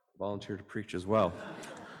volunteer to preach as well.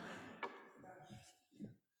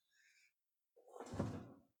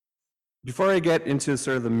 Before I get into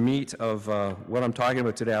sort of the meat of what I'm talking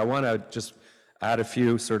about today, I want to just add a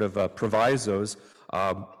few sort of provisos.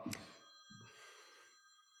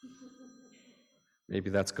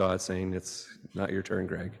 Maybe that's God saying it's not your turn,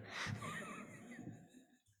 Greg.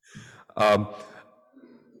 A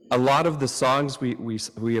lot of the songs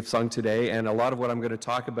we have sung today, and a lot of what I'm going to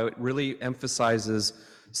talk about, really emphasizes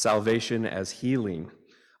salvation as healing.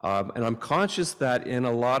 And I'm conscious that in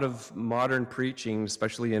a lot of modern preaching,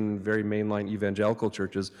 especially in very mainline evangelical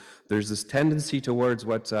churches, there's this tendency towards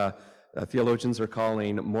what theologians are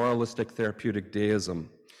calling moralistic therapeutic deism.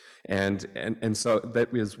 And so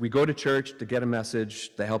that is, we go to church to get a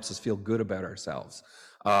message that helps us feel good about ourselves.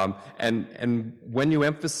 And when you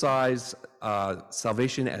emphasize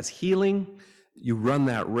salvation as healing, you run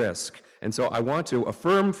that risk. And so I want to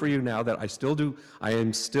affirm for you now that I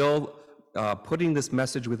am still putting this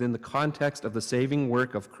message within the context of the saving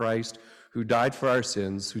work of Christ, who died for our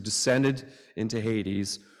sins, who descended into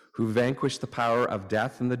Hades, who vanquished the power of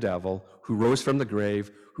death and the devil, who rose from the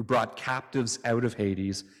grave, who brought captives out of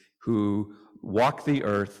Hades, who walked the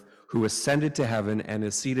earth, who ascended to heaven and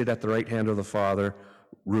is seated at the right hand of the Father,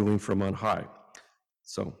 ruling from on high.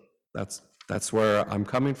 So that's where I'm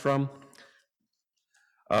coming from.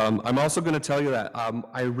 I'm also going to tell you that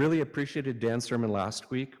I really appreciated Dan's sermon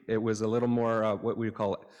last week. It was a little more what we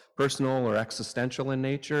call personal or existential in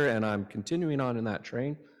nature, and I'm continuing on in that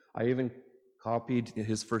train. I even copied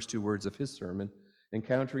his first two words of his sermon,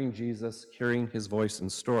 encountering Jesus, hearing his voice and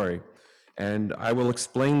story. And I will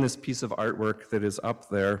explain this piece of artwork that is up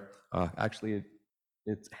there. Actually,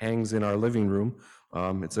 it hangs in our living room.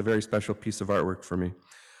 It's a very special piece of artwork for me.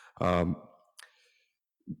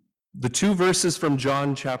 The two verses from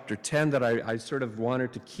John chapter 10 that I sort of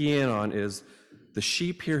wanted to key in on is, the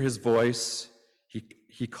sheep hear his voice,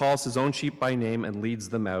 he calls his own sheep by name and leads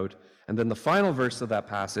them out. And then the final verse of that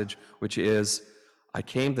passage, which is, I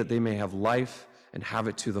came that they may have life and have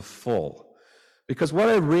it to the full. Because what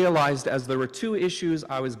I realized as there were two issues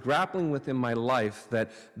I was grappling with in my life,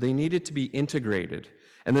 that they needed to be integrated.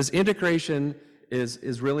 And this integration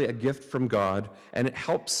is really a gift from God, and it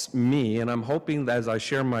helps me, and I'm hoping that as I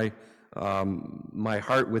share my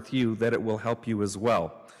heart with you, that it will help you as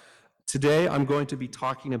well. Today, I'm going to be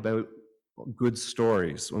talking about good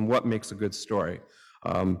stories and what makes a good story.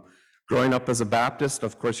 Growing up as a Baptist,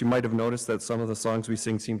 of course, you might have noticed that some of the songs we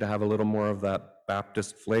sing seem to have a little more of that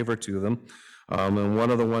Baptist flavor to them. And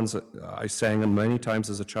one of the ones that I sang many times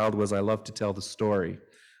as a child was, I Love to Tell the Story.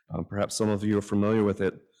 Perhaps some of you are familiar with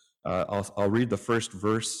it. I'll read the first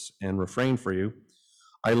verse and refrain for you.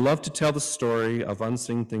 I love to tell the story of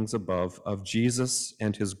unseen things above, of Jesus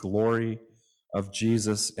and his glory, of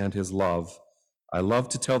Jesus and his love. I love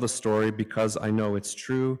to tell the story because I know it's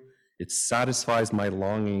true. It satisfies my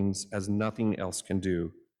longings as nothing else can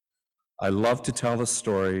do. I love to tell the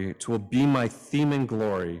story. 'Twill be my theme and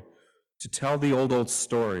glory to tell the old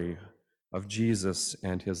story of Jesus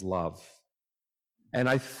and his love. And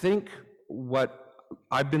I think what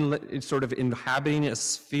I've been sort of inhabiting a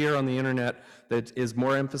sphere on the internet that is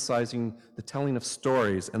more emphasizing the telling of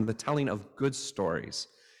stories and the telling of good stories.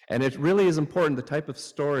 And it really is important, the type of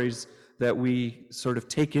stories that we sort of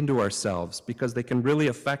take into ourselves, because they can really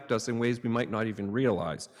affect us in ways we might not even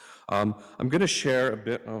realize. I'm going to share a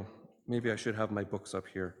bit. Oh, maybe I should have my books up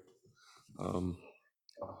here.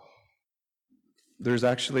 There's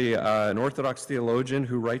actually an Orthodox theologian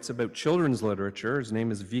who writes about children's literature. His name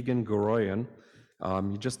is Vigen Guroian.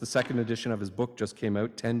 Just the second edition of his book just came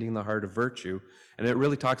out, Tending the Heart of Virtue, and it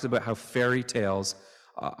really talks about how fairy tales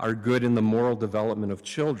are good in the moral development of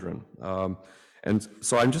children. And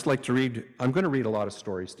so I'm going to read a lot of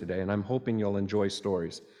stories today, and I'm hoping you'll enjoy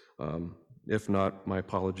stories. If not, my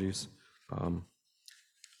apologies.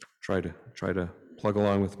 Try to plug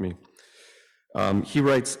along with me. He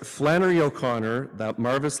writes, Flannery O'Connor, that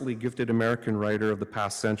marvelously gifted American writer of the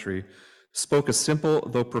past century, spoke a simple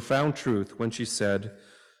though profound truth when she said,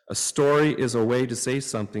 a story is a way to say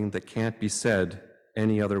something that can't be said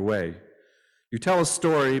any other way. You tell a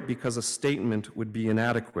story because a statement would be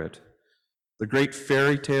inadequate. The great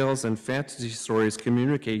fairy tales and fantasy stories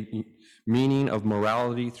communicate meaning of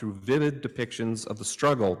morality through vivid depictions of the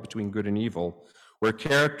struggle between good and evil, where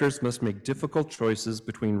characters must make difficult choices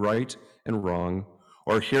between right and wrong,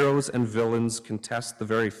 or heroes and villains contest the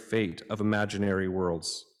very fate of imaginary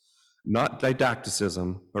worlds. Not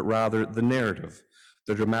didacticism, but rather the narrative.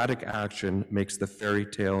 The dramatic action makes the fairy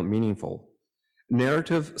tale meaningful.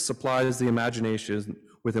 Narrative supplies the imagination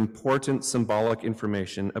with important symbolic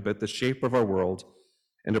information about the shape of our world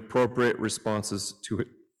and appropriate responses to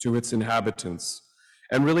to its inhabitants.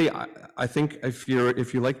 And really, I think if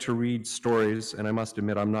you like to read stories, and I must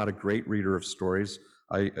admit I'm not a great reader of stories,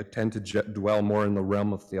 I tend to dwell more in the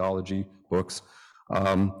realm of theology books.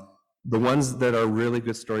 The ones that are really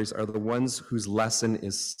good stories are the ones whose lesson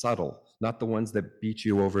is subtle, not the ones that beat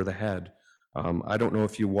you over the head. I don't know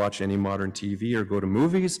if you watch any modern TV or go to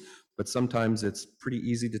movies, but sometimes it's pretty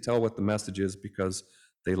easy to tell what the message is because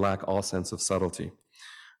they lack all sense of subtlety.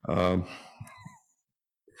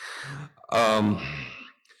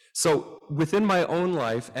 So within my own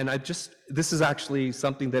life, and this is actually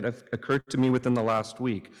something that occurred to me within the last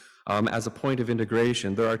week as a point of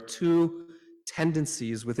integration. There are two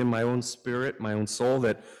tendencies within my own spirit, my own soul,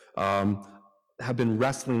 that have been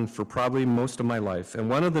wrestling for probably most of my life. And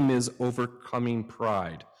one of them is overcoming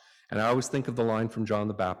pride. And I always think of the line from John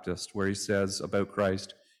the Baptist where he says about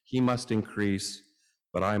Christ, "He must increase,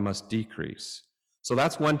 but I must decrease." So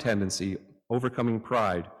that's one tendency, overcoming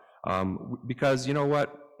pride. Because you know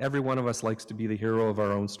what? Every one of us likes to be the hero of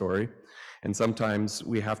our own story. And sometimes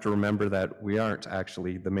we have to remember that we aren't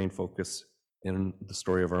actually the main focus in the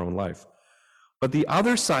story of our own life. But the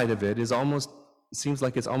other side of it seems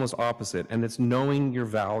like it's almost opposite, and it's knowing your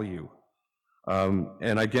value.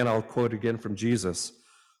 And again, I'll quote again from Jesus,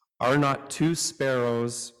 "Are not two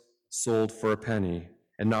sparrows sold for a penny,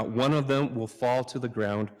 and not one of them will fall to the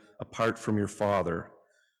ground apart from your Father?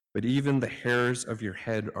 But even the hairs of your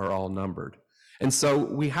head are all numbered." And so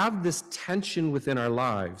we have this tension within our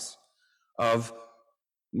lives of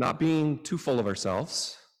not being too full of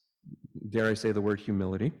ourselves, dare I say the word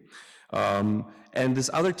humility, and this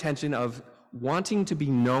other tension of wanting to be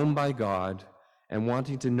known by God and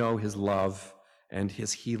wanting to know his love and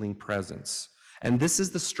his healing presence. And this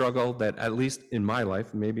is the struggle that, at least in my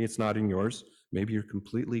life, maybe it's not in yours, maybe you're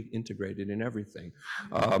completely integrated in everything.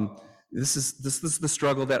 This is the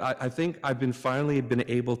struggle that I think I've finally been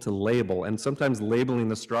able to label, and sometimes labeling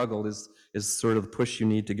the struggle is sort of the push you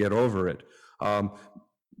need to get over it.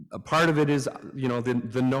 A part of it is,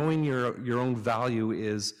 the knowing your own value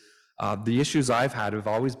is the issues I've had have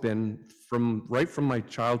always been right from my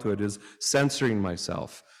childhood is censoring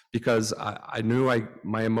myself, because I knew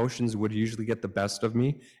my emotions would usually get the best of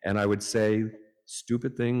me, and I would say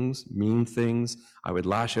stupid things, mean things. I would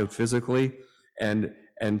lash out physically, and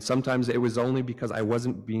sometimes it was only because I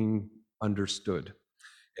wasn't being understood.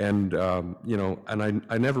 And, and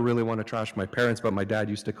I never really want to trash my parents, but my dad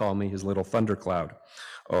used to call me his little thundercloud.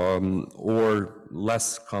 Or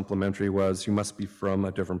less complimentary was, "You must be from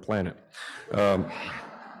a different planet."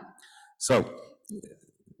 So,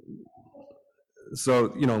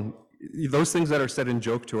 those things that are said in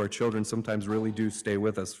joke to our children sometimes really do stay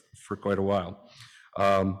with us for quite a while.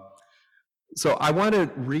 So I want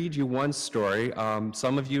to read you one story.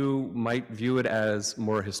 Some of you might view it as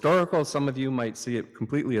more historical. Some of you might see it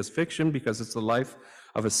completely as fiction because it's the life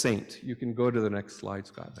of a saint. You can go to the next slide,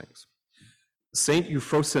 Scott, thanks. Saint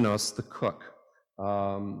Euphrosynos the cook.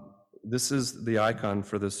 This is the icon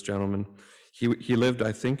for this gentleman. He lived,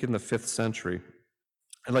 I think, in the 5th century.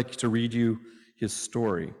 I'd like to read you his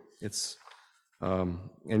story.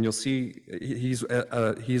 And you'll see he's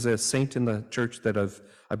a saint in the church that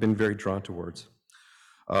I've been very drawn towards.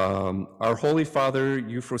 Our Holy Father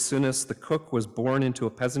Euphrosynos the cook was born into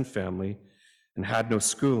a peasant family and had no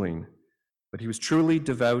schooling, but he was truly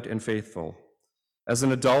devout and faithful. As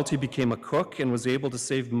an adult, he became a cook and was able to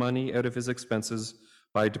save money out of his expenses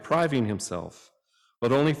by depriving himself,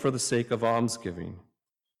 but only for the sake of almsgiving.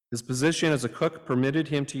 His position as a cook permitted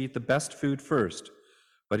him to eat the best food first,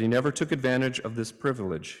 but he never took advantage of this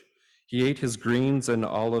privilege. He ate his greens and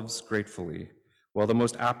olives gratefully, while the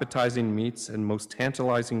most appetizing meats and most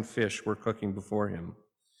tantalizing fish were cooking before him.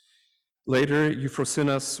 Later,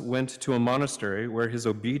 Euphrosynos went to a monastery where his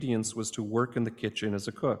obedience was to work in the kitchen as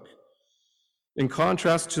a cook. In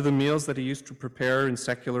contrast to the meals that he used to prepare in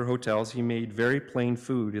secular hotels, he made very plain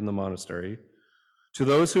food in the monastery. To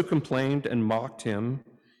those who complained and mocked him,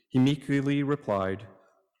 he meekly replied,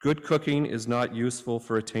 "Good cooking is not useful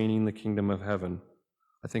for attaining the kingdom of heaven."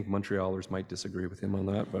 I think Montrealers might disagree with him on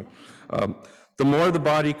that, but the more the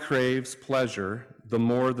body craves pleasure, the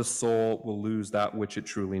more the soul will lose that which it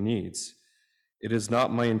truly needs. It is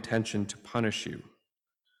not my intention to punish you.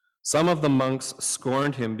 Some of the monks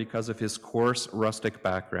scorned him because of his coarse, rustic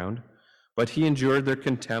background, but he endured their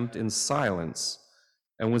contempt in silence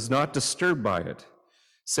and was not disturbed by it.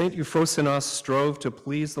 Saint Euphrosynos strove to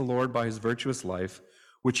please the Lord by his virtuous life,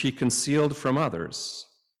 which he concealed from others.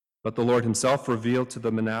 But the Lord himself revealed to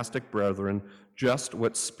the monastic brethren just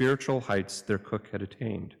what spiritual heights their cook had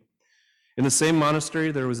attained. In the same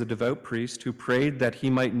monastery, there was a devout priest who prayed that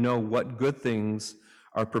he might know what good things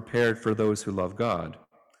are prepared for those who love God.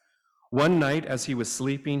 One night, as he was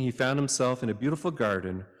sleeping, he found himself in a beautiful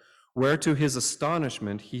garden, where to his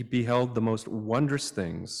astonishment he beheld the most wondrous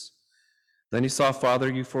things. Then he saw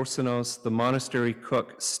Father Euphrosinos, the monastery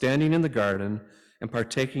cook, standing in the garden and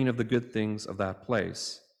partaking of the good things of that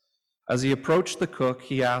place. As he approached the cook,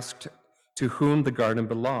 he asked to whom the garden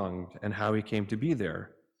belonged and how he came to be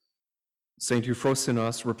there. Saint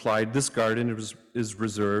Euphrosinos replied, "This garden is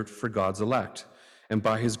reserved for God's elect, and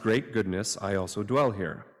by his great goodness I also dwell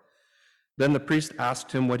here." Then the priest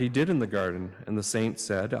asked him what he did in the garden, and the saint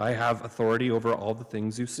said, "I have authority over all the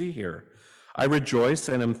things you see here. I rejoice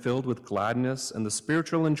and am filled with gladness and the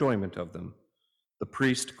spiritual enjoyment of them." The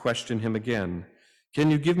priest questioned him again, "Can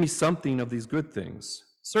you give me something of these good things?"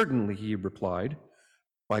 "Certainly," he replied.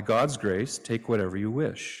 "By God's grace, take whatever you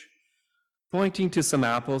wish." Pointing to some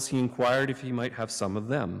apples, he inquired if he might have some of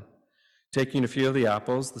them. Taking a few of the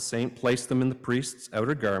apples, the saint placed them in the priest's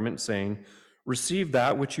outer garment, saying, "Receive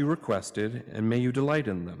that which you requested, and may you delight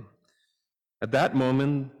in them." At that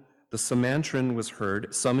moment, the Samantran was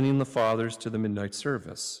heard, summoning the fathers to the midnight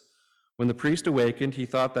service. When the priest awakened, he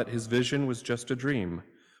thought that his vision was just a dream.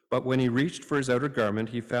 But when he reached for his outer garment,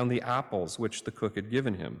 he found the apples which the cook had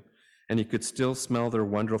given him, and he could still smell their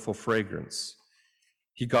wonderful fragrance.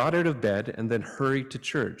 He got out of bed and then hurried to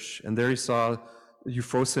church, and there he saw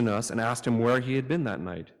Euphrosinos and asked him where he had been that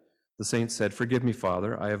night. The saint said, "Forgive me,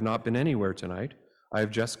 Father, I have not been anywhere tonight. I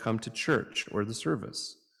have just come to church or the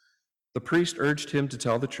service." The priest urged him to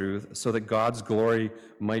tell the truth so that God's glory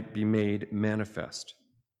might be made manifest.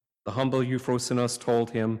 The humble Euphrosinos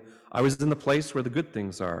told him, "I was in the place where the good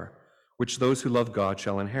things are, which those who love God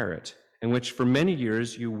shall inherit, and which for many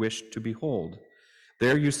years you wished to behold.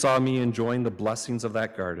 There you saw me enjoying the blessings of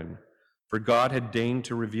that garden, for God had deigned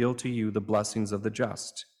to reveal to you the blessings of the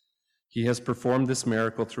just. He has performed this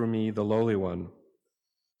miracle through me, the lowly one.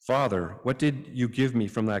 Father, what did you give me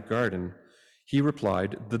from that garden?" He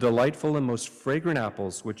replied, "The delightful and most fragrant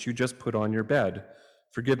apples which you just put on your bed.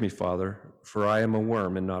 Forgive me, Father, for I am a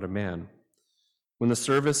worm and not a man." When the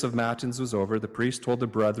service of matins was over, the priest told the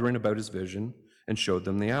brethren about his vision and showed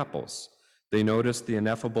them the apples. They noticed the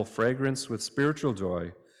ineffable fragrance with spiritual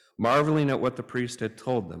joy, marveling at what the priest had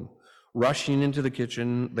told them. Rushing into the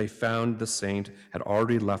kitchen, they found the saint had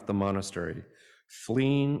already left the monastery,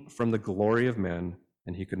 fleeing from the glory of men,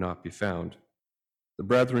 and he could not be found. The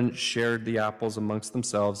brethren shared the apples amongst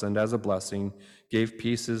themselves and, as a blessing, gave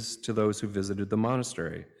pieces to those who visited the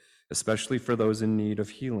monastery, especially for those in need of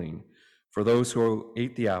healing. For those who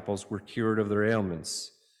ate the apples were cured of their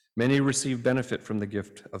ailments. Many received benefit from the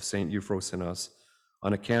gift of Saint Euphrosinos.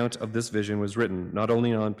 On account of this vision was written, not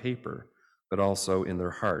only on paper, but also in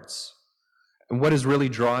their hearts. And what has really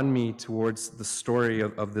drawn me towards the story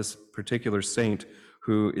of this particular saint,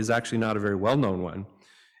 who is actually not a very well-known one,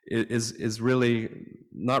 is really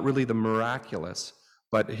not really the miraculous,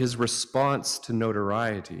 but his response to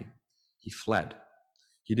notoriety. He fled.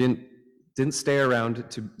 He didn't stay around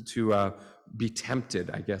to be tempted,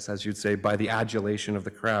 I guess, as you'd say, by the adulation of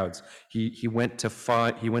the crowds. He went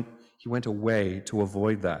away to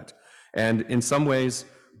avoid that. And in some ways,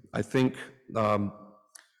 I think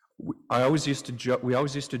we always used to joke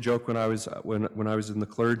when I was in the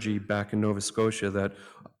clergy back in Nova Scotia that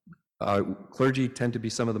clergy tend to be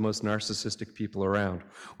some of the most narcissistic people around.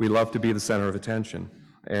 We love to be the center of attention,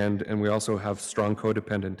 and we also have strong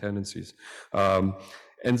codependent tendencies.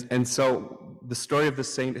 And so the story of the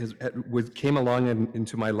saint came along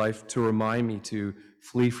into my life to remind me to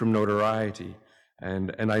flee from notoriety.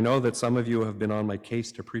 And I know that some of you have been on my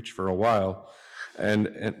case to preach for a while.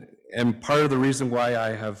 And part of the reason why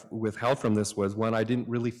I have withheld from this was, one, I didn't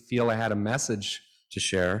really feel I had a message to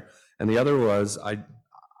share. And the other was, I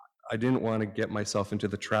didn't want to get myself into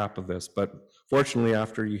the trap of this. But fortunately,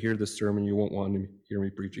 after you hear this sermon, you won't want to hear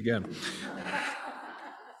me preach again.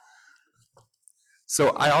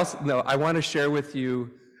 So I want to share with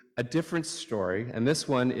you a different story, and this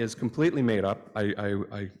one is completely made up,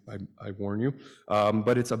 I warn you,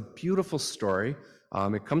 but it's a beautiful story.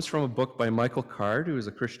 It comes from a book by Michael Card, who is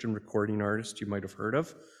a Christian recording artist you might have heard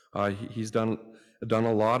of. He's done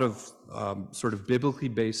a lot of sort of biblically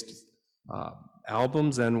based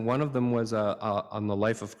albums, and one of them was on the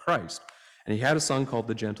life of Christ. And he had a song called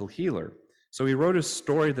The Gentle Healer. So he wrote a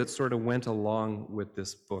story that sort of went along with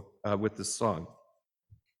this book, with this song.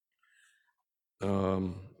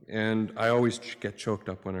 And I always get choked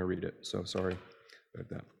up when I read it, so sorry about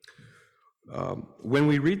that. When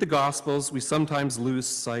we read the Gospels, we sometimes lose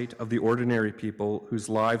sight of the ordinary people whose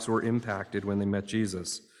lives were impacted when they met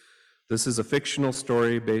Jesus. This is a fictional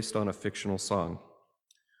story based on a fictional song.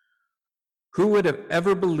 Who would have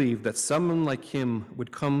ever believed that someone like him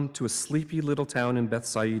would come to a sleepy little town in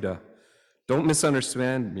Bethsaida, Don't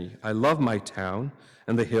misunderstand me. I love my town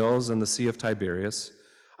and the hills and the Sea of Tiberias.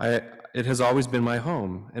 It has always been my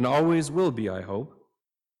home and always will be, I hope.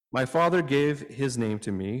 My father gave his name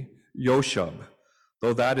to me, Yoshub,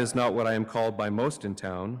 though that is not what I am called by most in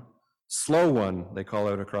town. Slow one, they call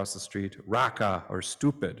out across the street, Raka, or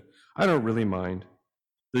stupid. I don't really mind.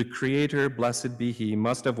 The Creator, blessed be He,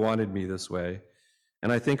 must have wanted me this way,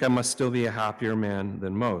 and I think I must still be a happier man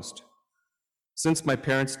than most. Since my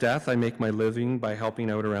parents' death, I make my living by helping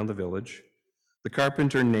out around the village. The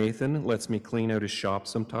carpenter Nathan lets me clean out his shop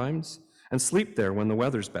sometimes and sleep there when the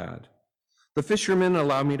weather's bad. The fishermen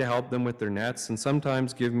allow me to help them with their nets and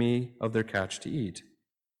sometimes give me of their catch to eat.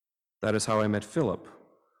 That is how I met Philip,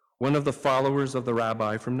 one of the followers of the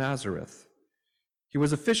rabbi from Nazareth. He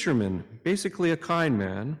was a fisherman, basically a kind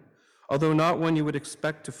man, although not one you would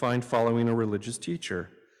expect to find following a religious teacher.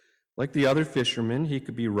 Like the other fishermen, he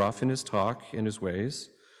could be rough in his talk and his ways,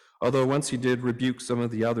 although once he did rebuke some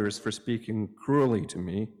of the others for speaking cruelly to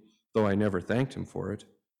me, though I never thanked him for it.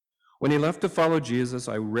 When he left to follow Jesus,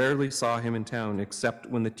 I rarely saw him in town except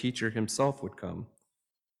when the teacher himself would come.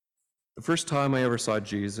 The first time I ever saw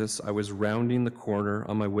Jesus, I was rounding the corner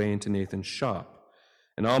on my way into Nathan's shop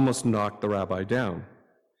and almost knocked the rabbi down.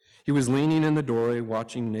 He was leaning in the doorway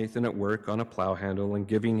watching Nathan at work on a plow handle and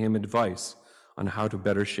giving him advice on how to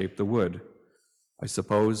better shape the wood. I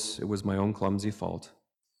suppose it was my own clumsy fault.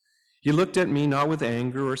 He looked at me not with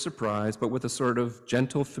anger or surprise, but with a sort of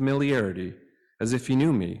gentle familiarity, as if he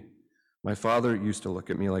knew me. My father used to look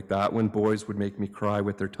at me like that when boys would make me cry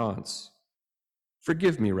with their taunts.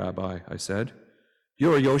 Forgive me, Rabbi, I said.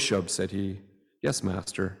 You are Yoshub, said he. Yes,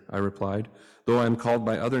 master, I replied, though I am called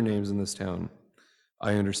by other names in this town.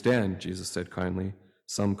 I understand, Jesus said kindly.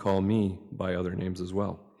 Some call me by other names as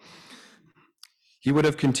well. He would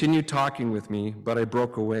have continued talking with me, but I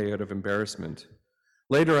broke away out of embarrassment.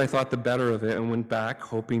 Later, I thought the better of it and went back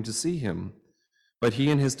hoping to see him, but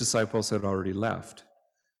he and his disciples had already left.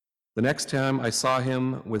 The next time I saw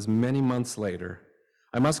him was many months later.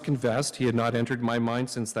 I must confess he had not entered my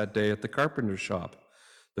mind since that day at the carpenter's shop.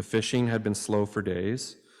 The fishing had been slow for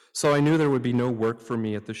days, so I knew there would be no work for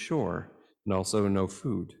me at the shore, and also no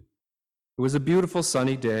food. It was a beautiful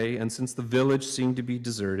sunny day, and since the village seemed to be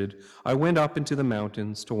deserted, I went up into the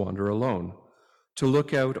mountains to wander alone, to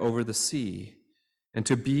look out over the sea, and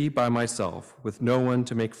to be by myself, with no one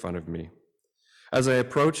to make fun of me. As I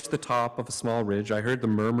approached the top of a small ridge, I heard the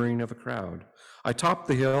murmuring of a crowd. I topped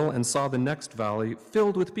the hill and saw the next valley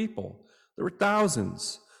filled with people. There were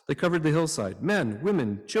thousands. They covered the hillside, men,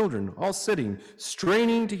 women, children, all sitting,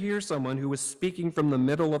 straining to hear someone who was speaking from the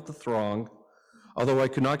middle of the throng. Although I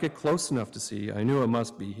could not get close enough to see, I knew it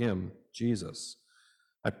must be him, Jesus.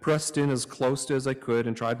 I pressed in as close as I could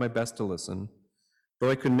and tried my best to listen.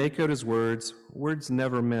 Though I could make out his words, words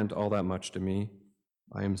never meant all that much to me.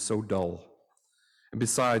 I am so dull. And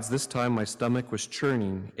besides, this time my stomach was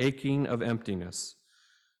churning, aching of emptiness.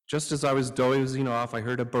 Just as I was dozing off, I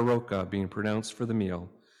heard a baroka being pronounced for the meal.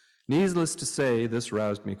 Needless to say, this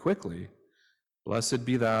roused me quickly. Blessed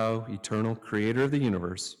be thou, eternal creator of the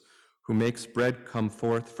universe, who makes bread come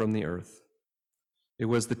forth from the earth. It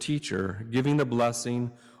was the teacher giving the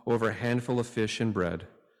blessing over a handful of fish and bread.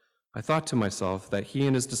 I thought to myself that he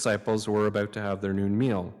and his disciples were about to have their noon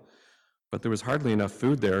meal, but there was hardly enough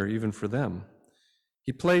food there even for them.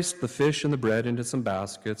 He placed the fish and the bread into some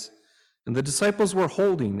baskets, and the disciples were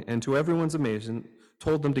holding, and to everyone's amazement,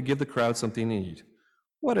 told them to give the crowd something to eat.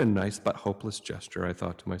 What a nice but hopeless gesture, I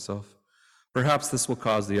thought to myself. Perhaps this will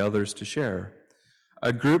cause the others to share.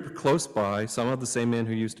 A group close by, some of the same men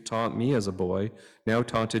who used to taunt me as a boy, now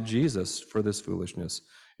taunted Jesus for this foolishness.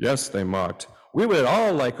 Yes, they mocked. We would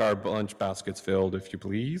all like our lunch baskets filled, if you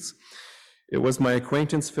please. It was my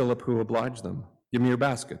acquaintance Philip who obliged them. Give me your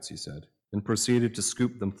baskets, he said, and proceeded to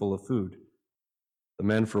scoop them full of food. The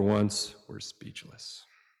men, for once, were speechless.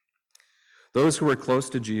 Those who were close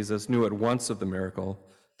to Jesus knew at once of the miracle.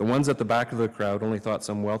 The ones at the back of the crowd only thought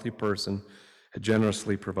some wealthy person had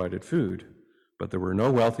generously provided food, but there were no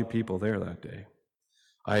wealthy people there that day.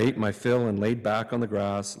 I ate my fill and laid back on the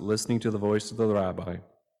grass, listening to the voice of the rabbi.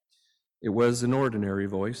 It was an ordinary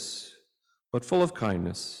voice, but full of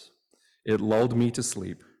kindness. It lulled me to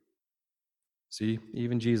sleep. See,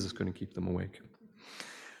 even Jesus couldn't keep them awake.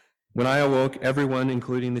 When I awoke, everyone,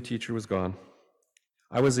 including the teacher, was gone.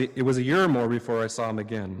 It was a year or more before I saw him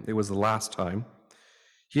again. It was the last time.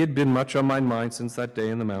 He had been much on my mind since that day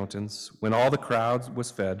in the mountains, when all the crowd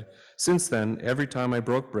was fed. Since then, every time I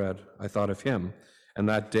broke bread, I thought of him, and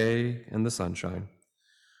that day and the sunshine.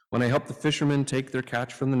 When I helped the fishermen take their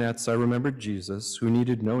catch from the nets, I remembered Jesus, who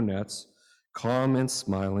needed no nets, calm and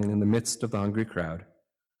smiling in the midst of the hungry crowd.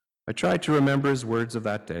 I tried to remember his words of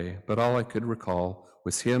that day, but all I could recall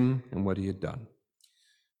was him and what he had done.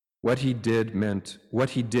 What he did meant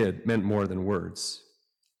more than words.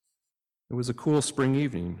 It was a cool spring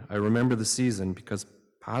evening. I remember the season because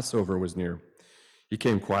Passover was near. He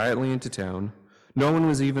came quietly into town. No one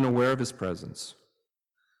was even aware of his presence.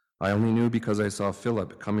 I only knew because I saw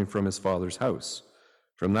Philip coming from his father's house.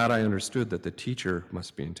 From that, I understood that the teacher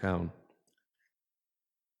must be in town.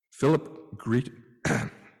 Philip greeted...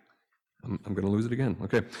 I'm going to lose it again.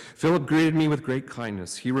 Okay. Philip greeted me with great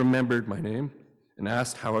kindness. He remembered my name and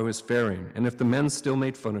asked how I was faring and if the men still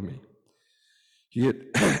made fun of me. He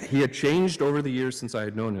had changed over the years since I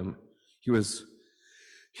had known him. He was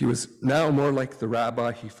now more like the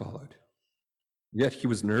rabbi he followed. Yet he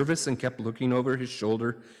was nervous and kept looking over his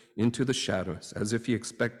shoulder into the shadows, as if he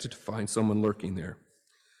expected to find someone lurking there.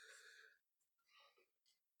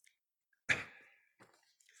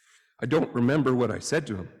 I don't remember what I said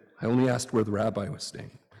to him. I only asked where the rabbi was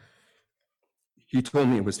staying. He told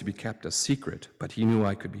me it was to be kept a secret, but he knew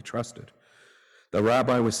I could be trusted. The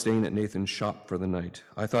rabbi was staying at Nathan's shop for the night.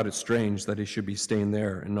 I thought it strange that he should be staying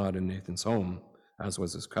there and not in Nathan's home, as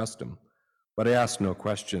was his custom. But I asked no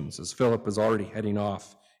questions, as Philip was already heading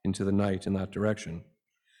off into the night in that direction.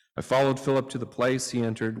 I followed Philip to the place he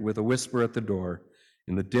entered with a whisper at the door.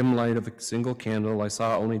 In the dim light of a single candle, I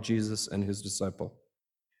saw only Jesus and his disciple.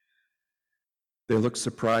 They looked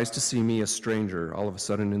surprised to see me, a stranger, all of a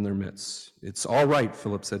sudden in their midst. "It's all right,"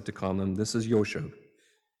 Philip said to calm them. "This is Yosheb.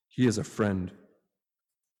 He is a friend."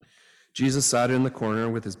 Jesus sat in the corner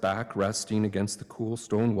with his back resting against the cool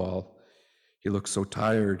stone wall. He looked so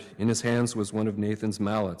tired. In his hands was one of Nathan's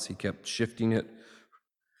mallets. He kept shifting it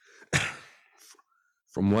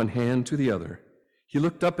from one hand to the other. He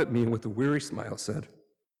looked up at me and with a weary smile said,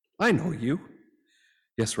 "I know you."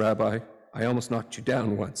 "Yes, Rabbi, I almost knocked you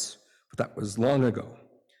down once, but that was long ago."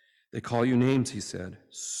 "They call you names," he said,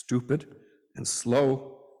 "stupid and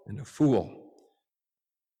slow and a fool."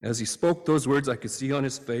 As he spoke those words, I could see on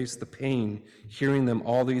his face the pain hearing them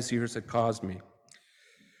all these years had caused me.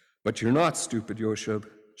 "But you're not stupid, Yosheb,"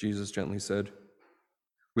 Jesus gently said.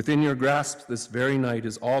 "Within your grasp this very night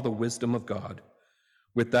is all the wisdom of God."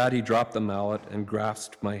 With that, he dropped the mallet and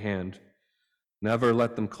grasped my hand. "Never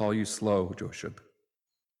let them call you slow, Yosheb.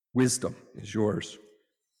 Wisdom is yours.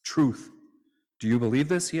 Truth. Do you believe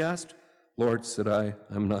this?" he asked. "Lord," said I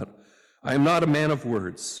am not a man of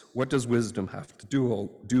words. What does wisdom have to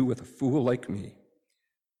do with a fool like me?"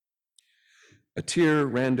 A tear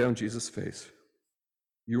ran down Jesus' face.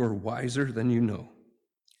 "You are wiser than you know."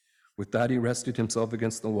 With that, he rested himself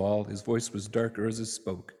against the wall. His voice was darker as he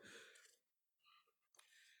spoke.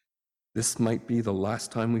 "This might be the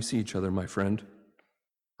last time we see each other, my friend.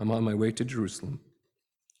 I'm on my way to Jerusalem."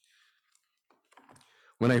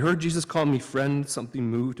 When I heard Jesus call me friend, something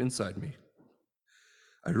moved inside me.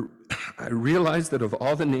 I realized that of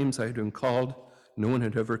all the names I had been called, no one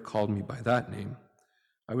had ever called me by that name.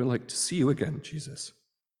 "I would like to see you again, Jesus."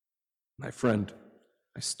 "My friend,"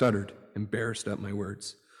 I stuttered, embarrassed at my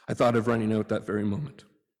words. I thought of running out that very moment.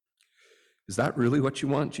 "Is that really what you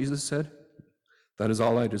want?" Jesus said. "That is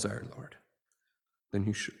all I desire, Lord."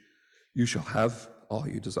 "Then you shall have all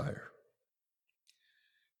you desire."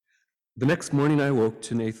 The next morning I woke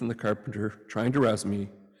to Nathan the carpenter trying to rouse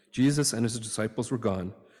me. Jesus and his disciples were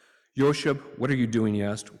gone. "Yosheb, what are you doing?" he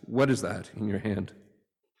asked. "What is that in your hand?"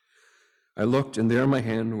 I looked, and there in my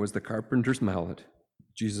hand was the carpenter's mallet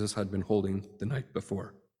Jesus had been holding the night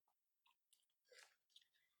before.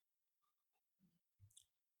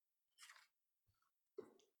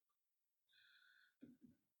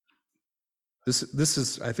 This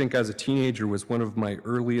is, I think, as a teenager, was one of my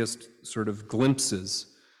earliest sort of glimpses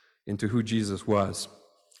into who Jesus was.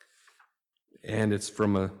 And it's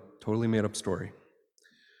from a totally made-up story.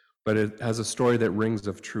 But it has a story that rings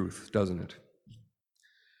of truth, doesn't it?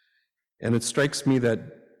 And it strikes me that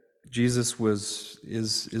Jesus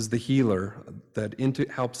is the healer that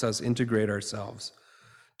helps us integrate ourselves,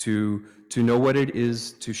 to know what it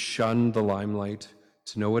is to shun the limelight,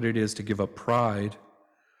 to know what it is to give up pride,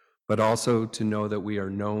 but also to know that we are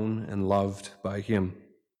known and loved by him.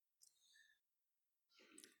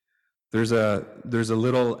 There's a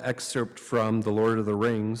little excerpt from The Lord of the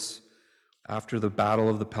Rings after the Battle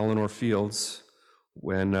of the Pelennor Fields,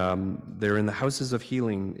 when they're in the Houses of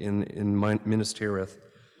Healing in Minas Tirith,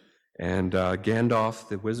 and Gandalf,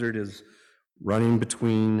 the wizard, is running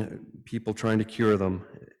between people trying to cure them,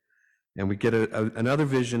 and we get another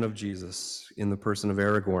vision of Jesus in the person of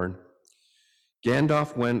Aragorn.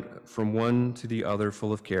 Gandalf went from one to the other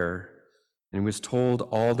full of care, and was told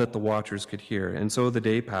all that the watchers could hear. And so the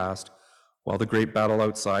day passed. while the great battle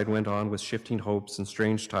outside went on with shifting hopes and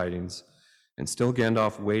strange tidings. And still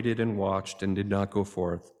Gandalf waited and watched and did not go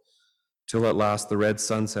forth, till at last the red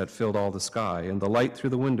sunset filled all the sky, and the light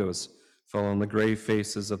through the windows fell on the grave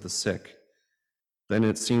faces of the sick. Then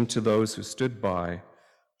it seemed to those who stood by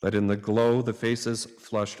that in the glow the faces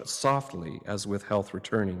flushed softly as with health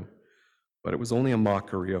returning, but it was only a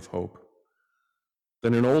mockery of hope.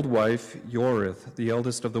 Then an old wife, Yorith, the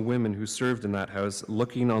eldest of the women who served in that house,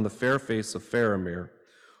 looking on the fair face of Faramir,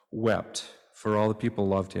 wept, for all the people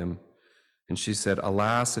loved him. And she said,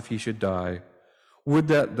 "Alas, if he should die, would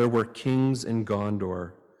that there were kings in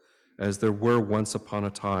Gondor, as there were once upon a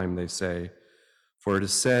time," they say. For it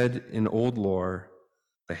is said in old lore,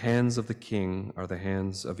 "The hands of the king are the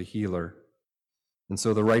hands of a healer." And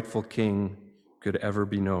so the rightful king could ever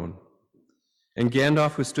be known. And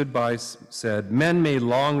Gandalf, who stood by, said, "Men may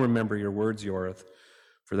long remember your words, Yorith,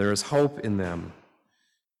 for there is hope in them.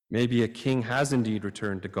 Maybe a king has indeed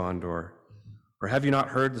returned to Gondor. Or have you not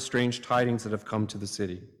heard the strange tidings that have come to the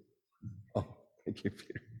city?" Oh, thank you,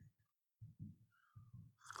 Peter.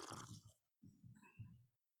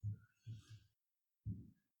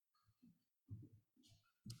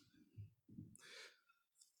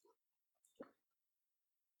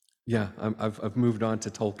 Yeah, I've moved on to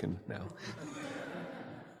Tolkien now.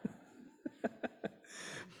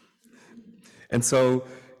 And so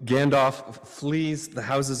Gandalf flees the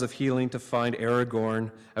houses of healing to find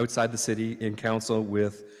Aragorn outside the city in council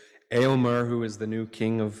with Eomer, who is the new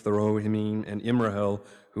king of the Rohirrim, and Imrahil,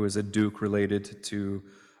 who is a duke related to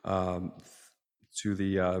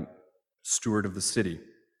the steward of the city.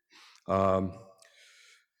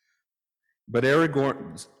 But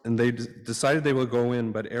Aragorn, and they decided they will go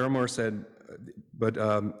in, but Aragorn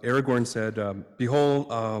said, "Behold,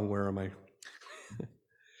 where am I?"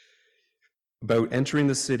 About entering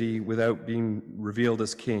the city without being revealed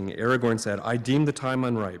as king, Aragorn said, "I deem the time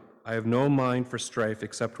unripe. I have no mind for strife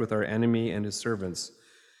except with our enemy and his servants."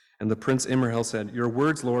 And the prince Imrahil said, "Your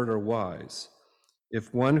words, Lord, are wise.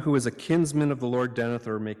 If one who is a kinsman of the Lord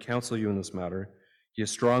Denethor may counsel you in this matter, he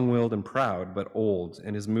is strong-willed and proud, but old,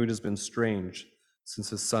 and his mood has been strange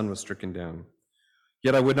since his son was stricken down.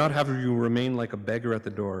 Yet I would not have you remain like a beggar at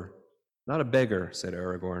the door." "Not a beggar," said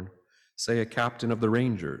Aragorn. "Say a captain of the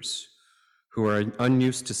Rangers, who are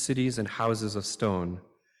unused to cities and houses of stone."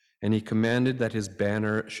 And he commanded that his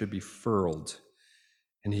banner should be furled.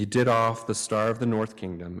 And he did off the star of the North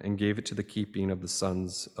Kingdom and gave it to the keeping of the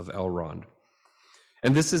sons of Elrond.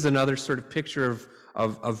 And this is another sort of picture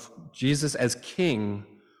of Jesus as king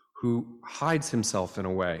who hides himself in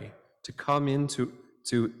a way to come into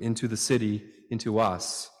the city, into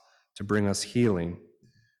us, to bring us healing.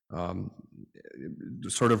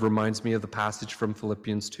 It sort of reminds me of the passage from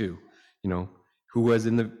Philippians 2. Who was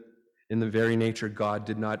in the very nature God,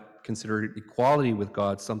 did not consider equality with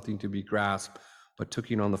God something to be grasped, but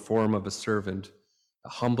taking on the form of a servant,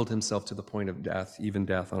 humbled himself to the point of death, even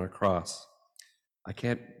death on a cross. I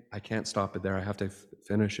can't stop it there. I have to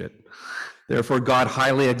finish it. Therefore, God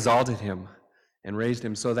highly exalted him and raised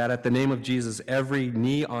him, so that at the name of Jesus, every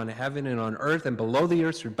knee on heaven and on earth and below the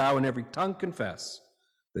earth should bow, and every tongue confess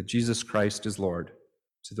that Jesus Christ is Lord,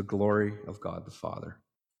 to the glory of God the Father.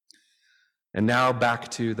 And now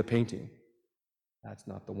back to the painting. That's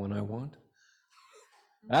not the one I want.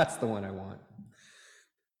 That's the one I want.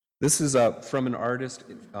 This is from an artist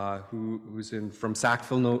who's from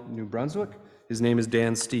Sackville, New Brunswick. His name is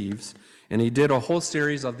Dan Steeves, and he did a whole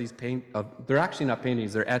series of these they're actually not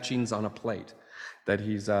paintings, they're etchings on a plate that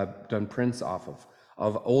he's done prints off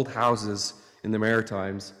of old houses in the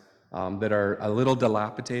Maritimes that are a little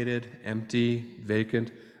dilapidated, empty,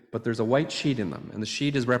 vacant, but there's a white sheet in them, and the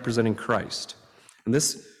sheet is representing Christ. And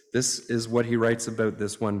this is what he writes about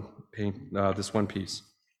this one piece.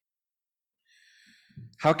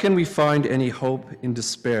 "How can we find any hope in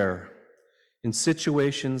despair, in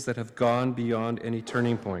situations that have gone beyond any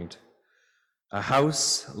turning point? A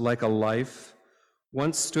house, like a life,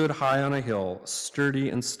 once stood high on a hill, sturdy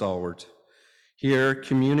and stalwart. Here,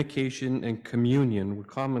 communication and communion were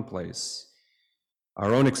commonplace.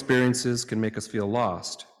 Our own experiences can make us feel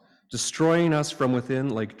lost, destroying us from within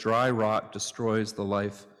like dry rot destroys the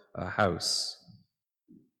life house.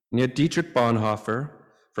 And yet Dietrich Bonhoeffer,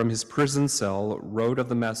 from his prison cell, wrote of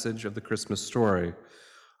the message of the Christmas story,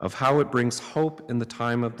 of how it brings hope in the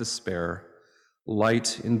time of despair,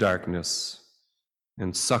 light in darkness,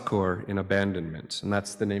 and succor in abandonment." And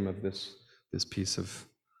that's the name of this piece of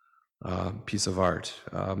art.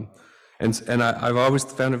 And I've always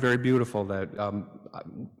found it very beautiful that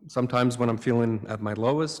sometimes when I'm feeling at my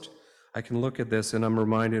lowest, I can look at this and I'm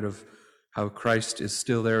reminded of how Christ is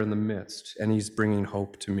still there in the midst, and he's bringing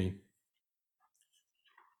hope to me.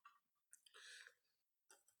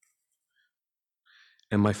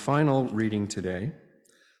 And my final reading today,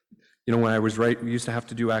 you know, when I was we used to have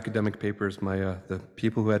to do academic papers. The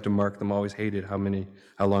people who had to mark them always hated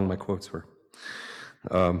how long my quotes were.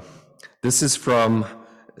 This is from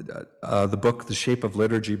the book The Shape of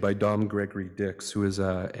Liturgy by Dom Gregory Dix, who is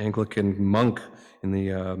an Anglican monk in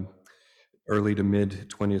the early to mid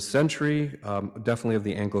 20th century, definitely of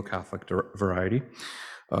the Anglo-Catholic variety.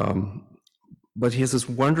 But he has this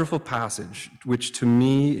wonderful passage, which to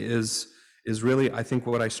me is really, I think,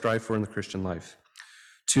 what I strive for in the Christian life.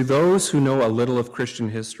 To those who know a little of Christian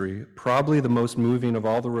history, probably the most moving of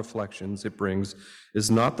all the reflections it brings is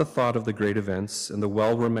not the thought of the great events and the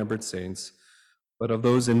well-remembered saints, but of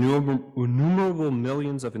those innumerable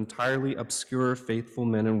millions of entirely obscure faithful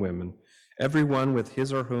men and women, everyone with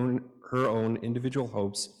his or her own individual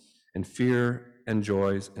hopes and fear and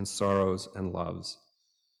joys and sorrows and loves,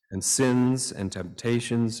 and sins and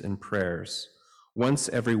temptations and prayers, once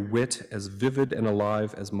every whit as vivid and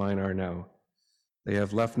alive as mine are now. They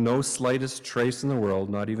have left no slightest trace in the world,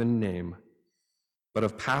 not even name, but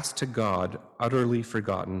have passed to God, utterly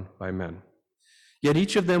forgotten by men. Yet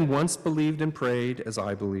each of them once believed and prayed, as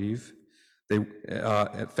I believe. They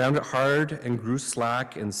found it hard and grew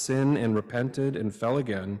slack in sin and repented and fell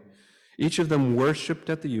again. Each of them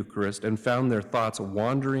worshiped at the Eucharist and found their thoughts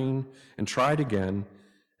wandering and tried again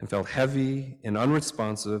and felt heavy and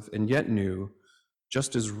unresponsive and yet knew,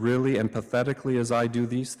 just as really and pathetically as I do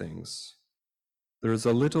these things. There is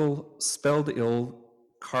a little spelled ill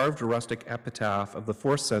carved rustic epitaph of the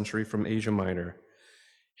 4th century from Asia Minor.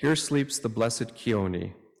 Here sleeps the blessed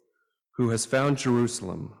Chione, who has found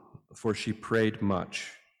Jerusalem, for she prayed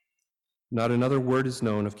much. Not another word is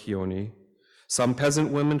known of Chione, some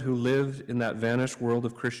peasant women who lived in that vanished world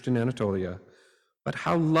of Christian Anatolia. But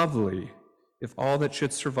how lovely if all that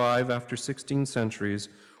should survive after 16 centuries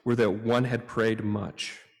were that one had prayed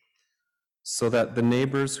much, so that the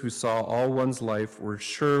neighbors who saw all one's life were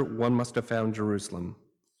sure one must have found Jerusalem.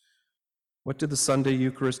 What did the Sunday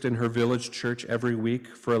Eucharist in her village church every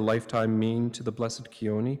week for a lifetime mean to the blessed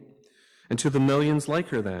Chione? And to the millions like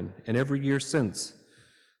her then, and every year since?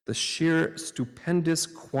 The sheer stupendous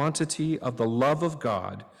quantity of the love of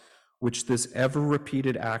God, which this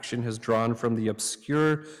ever-repeated action has drawn from the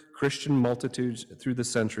obscure Christian multitudes through the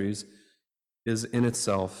centuries, is in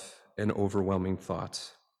itself an overwhelming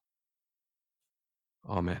thought.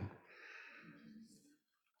 Amen.